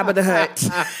skinny Jabba the Hutt.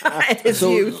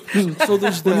 So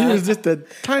there's when he was just a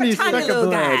tiny little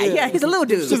guy. Yeah, he's a little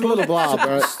dude. Just a little blob,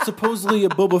 right? Supposedly a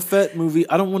Boba Fett movie.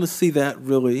 I don't want to see that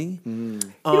really. You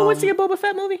don't want to see a Boba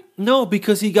Fett movie? No,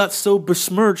 because he got so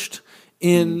besmirched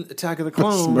in Attack of the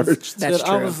Clones. That's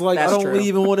true. I was like, I don't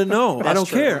even want to know. I don't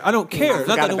care. I don't care.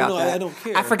 I don't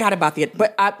care. I forgot about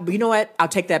but you know what? I'll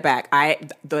take that back.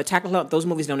 The Attack of the Clones, those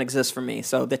movies don't exist for me,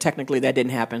 so technically that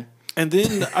didn't happen. And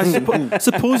then I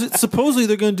supposedly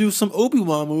they're going to do some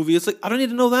Obi-Wan movie. It's like I don't need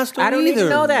to know that story. I don't need to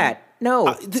know that. No.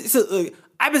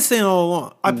 I've been saying all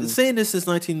along. I've been saying this since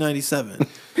 1997.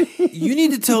 You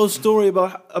need to tell a story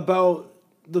about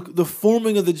the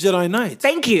forming of the Jedi Knights.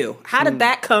 Thank you. How did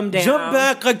that come down? Jump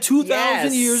back like 2,000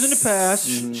 Yes. years in the past.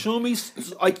 Mm-hmm. Show me,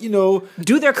 like,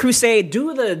 Do their crusade.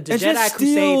 Do the and Jedi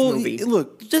Crusades movie.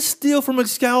 Look, just steal from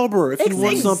Excalibur if you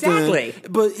want something. Exactly.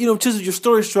 But just your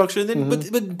story structure, and then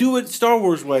but do it Star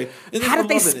Wars way. And then How did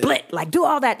they I'm loving it. split? Like, do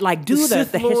all that. Like, do the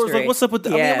Sith Lords, history. like, what's up with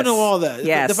that? I mean, I Yes. know all that.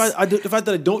 Yes. The fact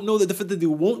that I don't know that, the fact that they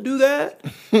won't do that,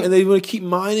 and they want to keep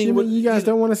mining. You mean you guys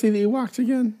don't want to see the Ewoks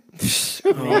again?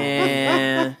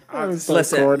 Man. So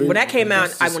Listen, corny. when that came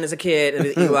out, I went as a kid, and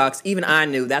the Ewoks, even I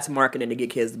knew that's marketing to get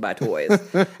kids to buy toys.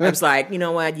 I was like, you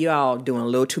know what? Y'all doing a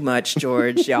little too much,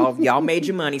 George. Y'all made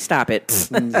your money. Stop it.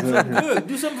 Good.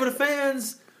 Do something for the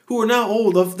fans who are now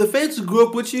old. The fans who grew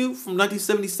up with you from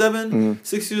 1977,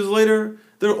 6 years later,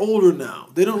 they're older now.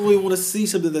 They don't really want to see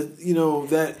something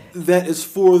that that is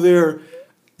for their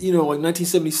like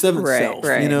 1977 Right, self.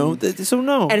 right. So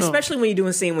no. And especially when you're doing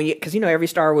a scene because every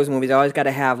Star Wars movie's always got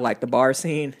to have like the bar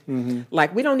scene.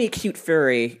 Like we don't need cute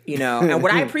furry, And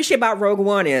what I appreciate about Rogue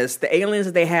One is the aliens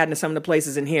that they had in some of the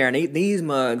places in here, and these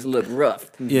mugs look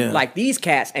rough. Yeah. Like these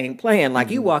cats ain't playing.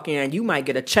 Like you walk in, you might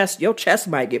get your chest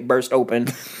might get burst open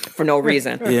for no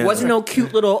reason. Yeah. Wasn't no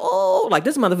cute little like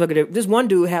this motherfucker. This one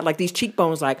dude had like these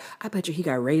cheekbones. Like I bet you he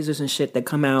got razors and shit that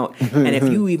come out, and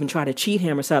if you even try to cheat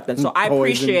him or something. So I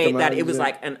appreciate that it was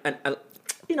like a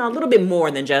little bit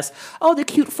more than just the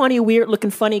cute, funny, weird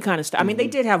looking, funny kind of stuff. I mean, they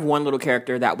did have one little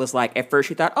character that was like at first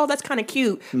you thought, that's kind of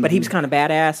cute, but he was kind of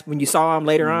badass. When you saw him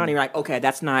later on, you're like, okay,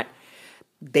 that's not.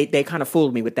 They kind of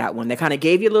fooled me with that one. They kind of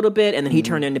gave you a little bit, and then he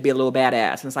turned into be a little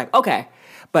badass, and it's like okay,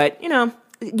 but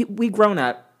we've grown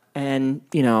up, and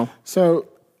So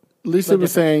Lisa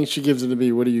was saying she gives it a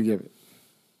B. What do you give it?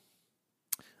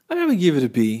 I'm gonna give it a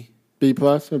B. B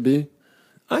plus or B?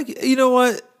 You know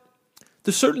what?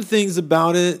 There's certain things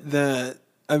about it that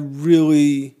I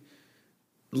really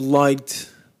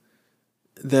liked.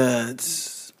 That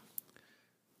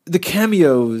the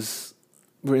cameos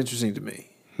were interesting to me.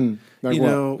 Like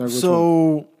what? Like which one?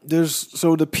 So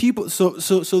the people. So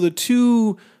the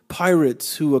two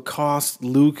pirates who accost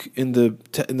Luke in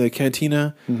the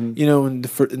cantina.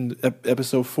 In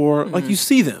episode 4, like you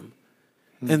see them,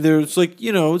 and there's like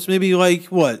it's maybe like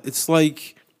what? It's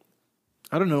like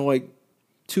I don't know, like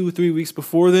 2-3 weeks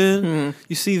before then,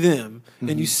 you see them,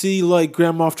 and you see like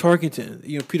Grand Moff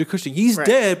Tarkington, Peter Cushing. He's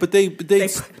dead, but they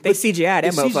CGI'd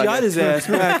that motherfucker. CGI'd his ass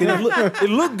back, and it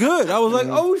looked good. I was like,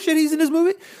 oh shit, he's in this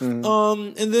movie.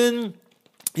 And then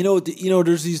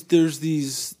there's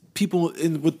these people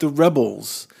with the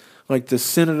rebels, like the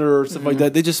senator or something like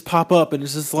that. They just pop up, and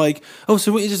it's just like,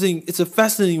 so interesting. It's a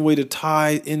fascinating way to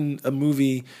tie in a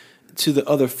movie to the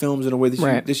other films in a way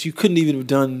that you couldn't even have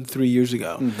done 3 years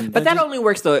ago. But that only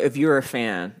works though if you're a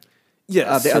fan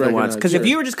of the other ones. Because if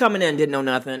you were just coming in and didn't know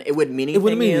nothing, it wouldn't mean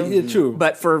anything to you. Yeah, true.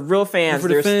 But for real fans,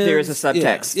 there's a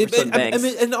subtext for certain things. I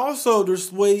mean, and also there's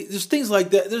things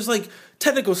like that. There's like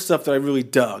technical stuff that I really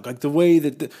dug, like the way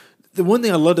that the one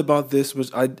thing I loved about this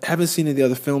was I haven't seen any of the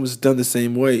other films done the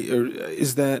same way.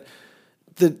 Is that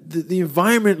the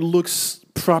environment looks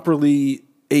properly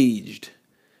aged.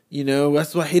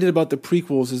 That's what I hated about the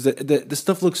prequels is that the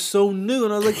stuff looks so new,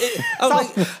 and I was like,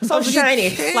 so shiny.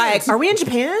 Like, are we in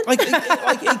Japan? Like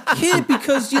it can't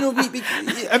because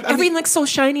everything looks so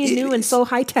shiny and new and so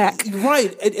high tech.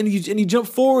 Right, and you jump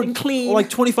forward and clean, like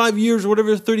 25 years or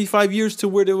whatever, 35 years to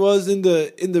where it was in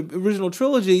the original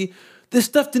trilogy. This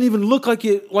stuff didn't even look like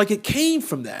it came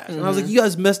from that. And I was like, you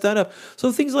guys messed that up.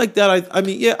 So things like that, I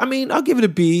mean, I'll give it a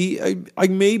B. I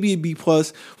maybe a B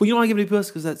plus. Well, you know why I give it a B plus?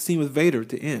 Because that scene with Vader at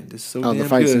the end is so damn the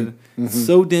fight good. scene. It's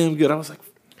so damn good. I was like,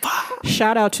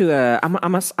 shout out to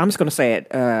I'm just gonna say it.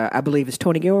 I believe it's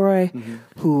Tony Gilroy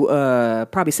who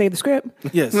probably saved the script.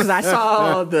 Yes, because I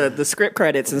saw the script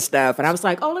credits and stuff, and I was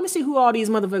like, let me see who all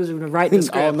these motherfuckers are gonna write the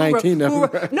script. All 19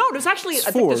 of them. No, there's actually I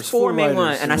think four. there's It's four four main writers.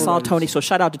 ones, and I saw Tony. So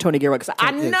shout out to Tony Gilroy because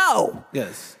I know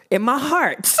in my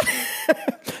heart,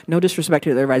 no disrespect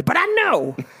to the writers, but I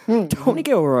know Tony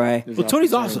Gilroy. well,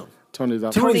 Tony's awesome. Tony's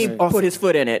awesome. Tony put his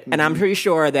foot in it, and I'm pretty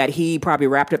sure that he probably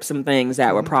wrapped up some things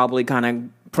that were probably kind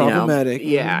of problematic.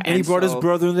 Yeah, and he brought his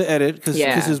brother in the edit because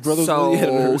his brother was so the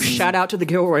editor. shout out to the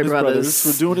Gilroy brothers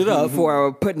for doing it up,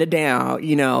 for putting it down.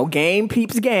 Game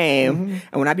peeps game,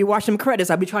 and when I be watching credits,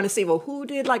 I be trying to see who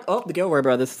did the Gilroy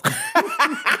brothers.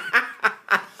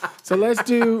 So let's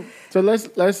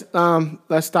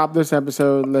stop this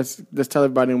episode. Let's tell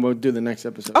everybody, and we'll do the next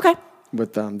episode. Okay.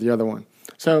 With the other one.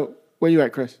 So where you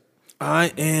at, Chris?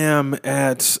 I am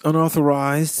at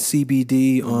unauthorized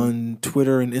CBD on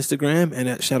Twitter and Instagram, and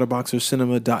at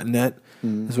shadowboxercinema.net.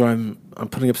 That's where I'm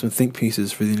putting up some think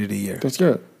pieces for the end of the year. That's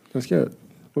good.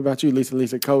 What about you,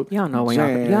 Lisa Coat? Y'all know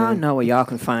where y'all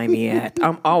can find me at.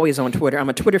 I'm always on Twitter. I'm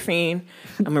a Twitter fiend.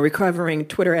 I'm a recovering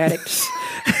Twitter addict.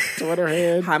 Twitter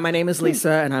head. Hi, my name is Lisa,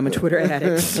 and I'm a Twitter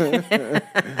addict.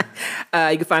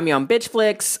 You can find me on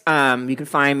Bitchflix. You can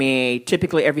find me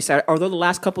typically every Saturday, although the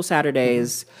last couple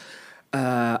Saturdays.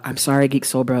 I'm sorry, Geek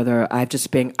Soul Brother. I've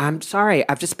just been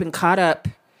caught up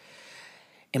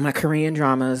in my Korean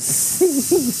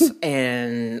dramas,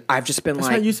 and I've just been That's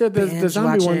like. right. You said the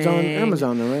zombie one's on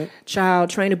Amazon, though, right? Child,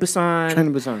 Train to Busan.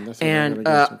 Train to Busan. That's and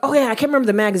I can't remember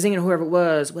the magazine or whoever it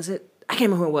was. Was it? I can't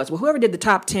remember who it was. Well, whoever did the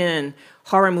top 10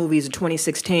 horror movies of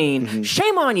 2016,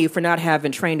 shame on you for not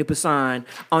having Train to Busan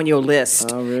on your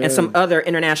list and some other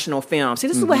international films. See,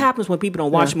 this is what happens when people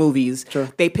don't watch movies. Sure.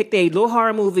 They pick their little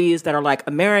horror movies that are like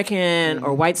American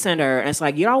or white center, and it's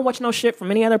like, you don't watch no shit from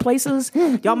any other places.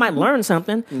 Y'all might learn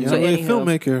something. So a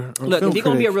filmmaker. Or look, film if you're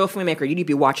going to be a critic. real filmmaker, you need to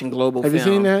be watching global Have film.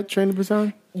 you seen that Train to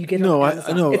Busan? You get No, it on I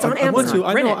Amazon. know. It's on I want Amazon. to.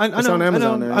 I Rent know. it. I know. It's on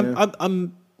Amazon I now, know.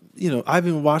 I'm. I haven't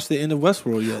even watched the end of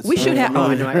Westworld yet. We so should have. I'm Oh,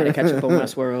 I know. I had to catch up on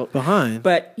Westworld. behind.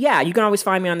 But yeah, you can always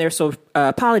find me on there. So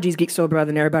apologies, Geek Soul Brother,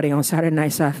 and everybody on Saturday Night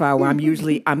Sci-Fi, where I'm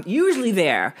usually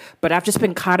there. But I've just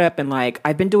been caught up in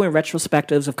I've been doing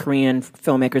retrospectives of Korean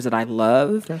filmmakers that I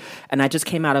love, and I just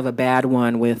came out of a bad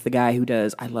one with the guy who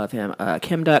does. I love him,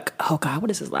 Kim Duck. Oh God, what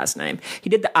is his last name? He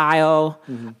did The Isle,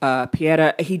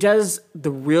 Pieta. He does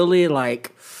the really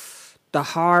the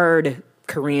hard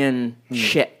Korean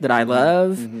shit that I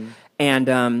love. And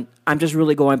I'm just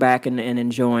really going back and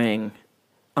enjoying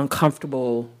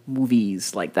uncomfortable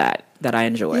movies like that I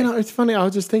enjoy. You know, it's funny. I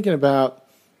was just thinking about,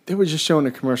 they were just showing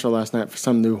a commercial last night for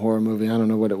some new horror movie. I don't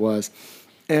know what it was.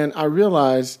 And I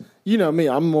realized, you know me,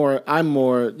 I'm more,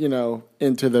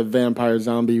 into the vampire,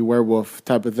 zombie, werewolf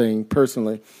type of thing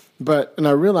personally. And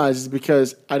I realized it's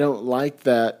because I don't like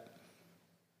that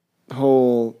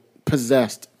whole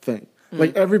possessed thing.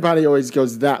 Like everybody always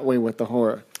goes that way with the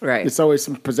horror. Right. It's always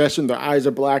some possession. Their eyes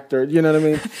are black. You know what I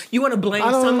mean? You want to blame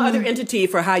some other entity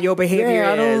for how your behavior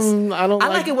is. I don't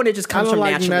like it when it just comes from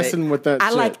naturally. I don't like messing with that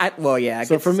shit.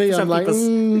 So for me, I'm like,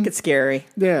 it gets scary.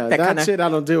 Yeah, that shit I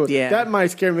don't deal with. Yeah. That might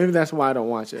scare me. Maybe that's why I don't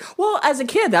watch it. Well, as a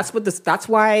kid, that's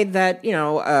why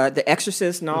The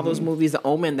Exorcist and all those movies, The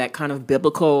Omen, that kind of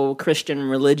biblical Christian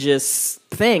religious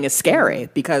thing is scary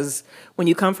because when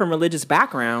you come from religious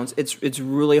backgrounds, it's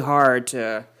really hard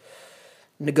to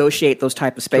negotiate those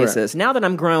type of spaces. Correct. Now that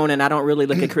I'm grown and I don't really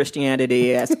look at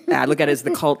Christianity as I look at it as the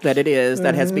cult that it is,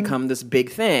 that has become this big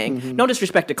thing. No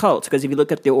disrespect to cults, because if you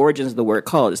look at the origins of the word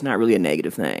cult, it's not really a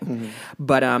negative thing.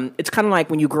 But it's kind of like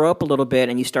when you grow up a little bit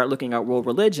and you start looking at world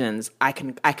religions, I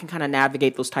can kind of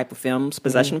navigate those type of films,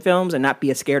 possession films, and not be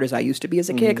as scared as I used to be as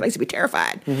a kid, because I used to be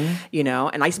terrified. And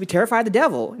I used to be terrified of the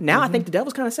devil. Now I think the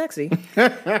devil's kind of sexy,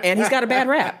 and he's got a bad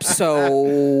rap.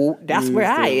 So that's where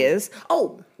I is.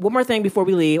 Oh, one more thing before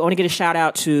we leave. I want to get a shout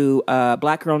out to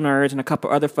Black Girl Nerds and a couple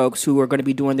other folks who are going to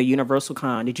be doing the Universal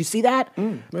Con. Did you see that?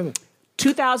 Really?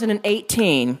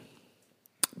 2018,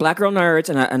 Black Girl Nerds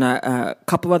and a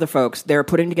couple other folks, they're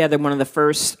putting together one of the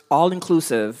first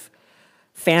all-inclusive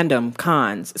fandom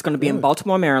cons. It's going to be in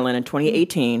Baltimore, Maryland in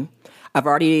 2018. I've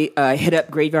already hit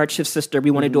up Graveyard Shift Sister. We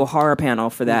want to do a horror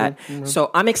panel for that. So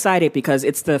I'm excited because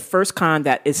it's the first con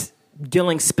that is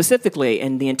dealing specifically,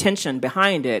 and the intention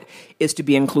behind it is to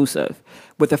be inclusive,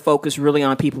 with a focus really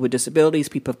on people with disabilities,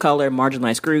 people of color,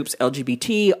 marginalized groups,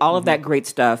 LGBT, all of that great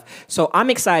stuff. So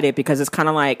I'm excited because it's kind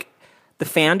of like the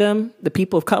fandom, the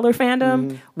people of color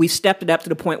fandom. We've stepped it up to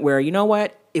the point where, you know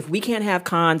what, if we can't have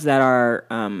cons that are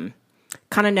kind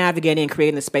of navigating and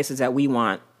creating the spaces that we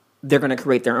want, they're going to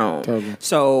create their own. Totally.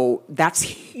 So that's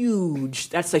huge.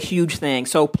 That's a huge thing.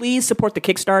 So please support the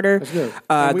Kickstarter. That's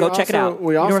good. Go check it out.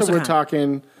 We also were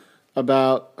talking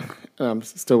about, I'm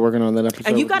still working on that episode.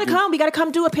 And you got to come. We got to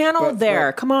come do a panel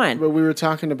there. Come on. But we were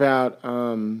talking about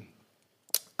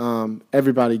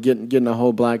everybody getting a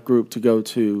whole black group to go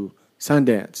to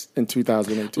Sundance in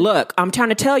 2018. Look, I'm trying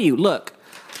to tell you. Look,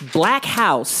 Black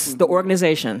House, the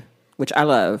organization, which I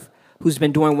love, who's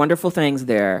been doing wonderful things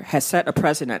there, has set a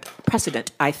precedent,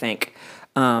 I think,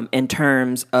 in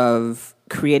terms of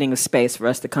creating a space for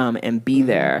us to come and be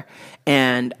there.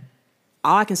 And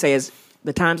all I can say is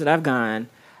the times that I've gone,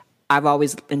 I've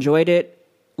always enjoyed it,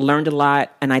 learned a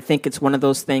lot, and I think it's one of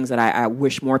those things that I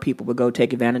wish more people would go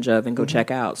take advantage of and go check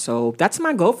out. So that's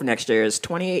my goal for next year is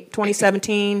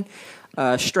 2017,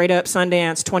 straight up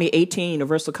Sundance, 2018,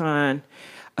 Universal Con,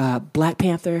 Black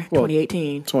Panther,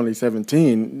 2018.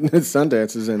 2017,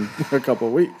 Sundance is in a couple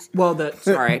of weeks. Well,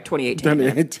 2018.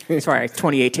 2018. Sorry,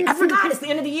 2018. I forgot. It's the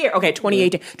end of the year. Okay,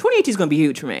 2018. 2018 is going to be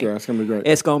huge for me. Yeah, it's going to be great.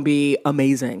 It's going to be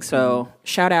amazing. So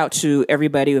shout out to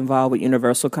everybody involved with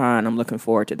Universal Con. I'm looking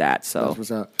forward to that. So That's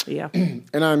what's up. yeah.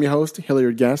 And I'm your host,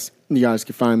 Hilliard Guest. You guys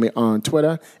can find me on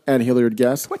Twitter at Hilliard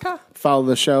Guest. Twitter. Follow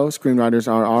the show, Screenwriters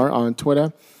RR, on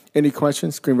Twitter. Any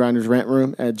questions,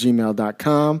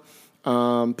 screenwritersrantroom@gmail.com.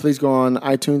 Please go on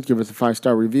iTunes, give us a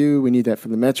 5-star review. We need that for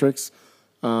the metrics.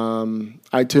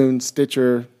 iTunes,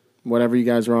 Stitcher, whatever you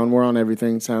guys are on. We're on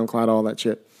everything, SoundCloud, all that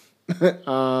shit.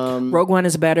 Rogue One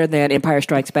is better than Empire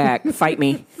Strikes Back. Fight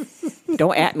me.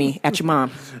 Don't at me. At your mom.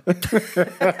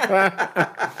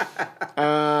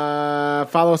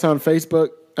 Follow us on Facebook.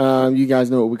 You guys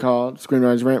know what we call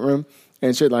Screenwriters Rant Room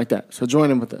and shit like that. So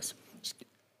join in with us.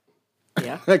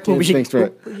 Yeah. I can't think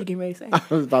straight. What were you getting ready to say? I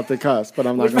was about to cuss, but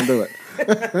I'm not going to do it.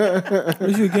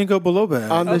 Where's your ginkgo biloba?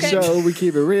 On the show, we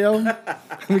keep it real.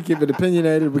 We keep it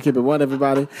opinionated. We keep it what,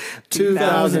 everybody?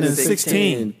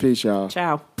 2016. Peace, y'all.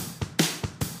 Ciao.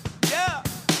 Yeah.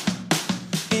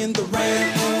 In the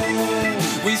rant room,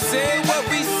 we say what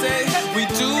we say, we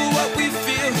do what we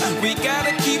feel. We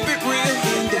gotta keep it real.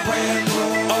 In the rant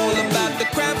room, all about the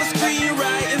craft of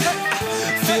screenwriting.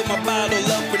 Fill my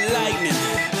bottle up with lightning.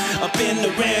 Up in the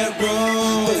rant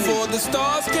room, before the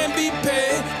stars can be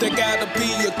paid, there gotta be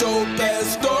a dope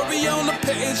ass story on the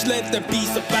page. Let the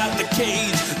beast about the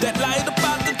cage, that light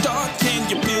about the dark. Can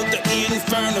you build the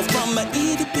inferno from an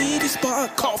itty bitty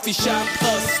spark? Coffee shop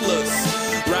hustlers,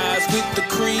 rise with the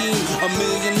cream. A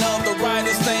million other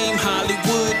writers, same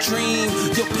Hollywood dream.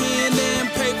 Your pen and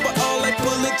paper, all like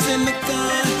bullets in the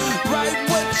gun. Write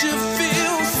what you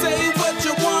feel, say what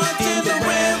you want. In the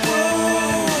rant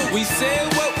room, we say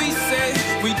what we say,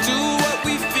 we do what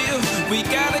we feel. We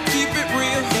gotta keep it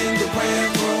real. In the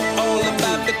rant room, all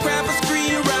about the craft of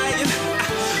screenwriting.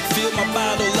 Fill my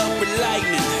bottle up with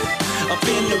lightning. Up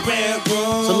in the rant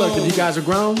room. So look, if you guys are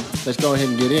grown, let's go ahead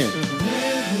and get in.